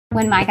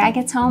When my guy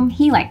gets home,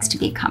 he likes to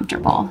be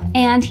comfortable.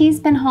 And he's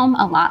been home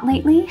a lot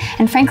lately,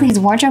 and frankly,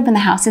 his wardrobe in the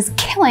house is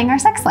killing our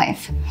sex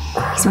life.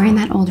 He's wearing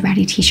that old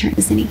ratty t-shirt,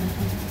 isn't he?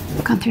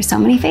 Gone through so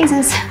many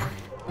phases.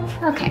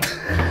 Okay.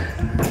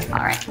 All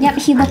right. Yep,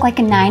 he looked like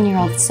a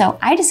 9-year-old, so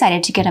I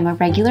decided to get him a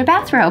regular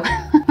bathrobe.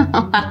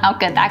 How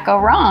could that go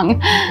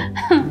wrong?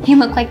 He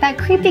looked like that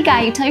creepy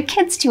guy you tell your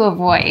kids to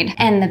avoid.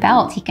 And the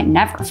belt he can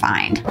never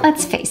find.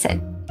 Let's face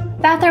it,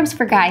 bathrobes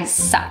for guys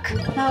suck.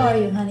 How are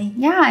you, honey?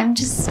 Yeah, I'm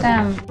just,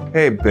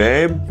 Hey,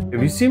 babe,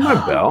 have you seen my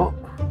belt?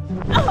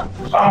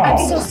 I'm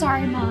so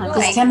sorry, Mom.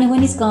 Just tell me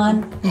when he's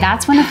gone.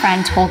 That's when a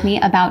friend told me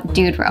about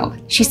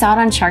DudeRobe. She saw it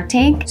on Shark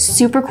Tank.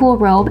 Super cool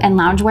robe and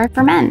loungewear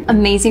for men.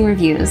 Amazing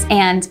reviews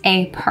and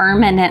a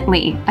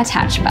permanently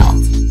attached belt.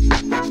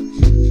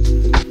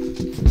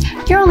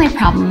 Your only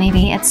problem,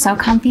 maybe, it's so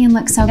comfy and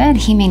looks so good,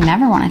 he may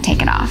never want to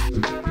take it off.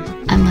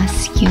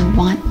 Unless you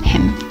want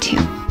him to.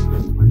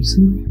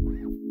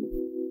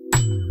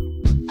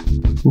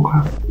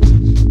 Okay.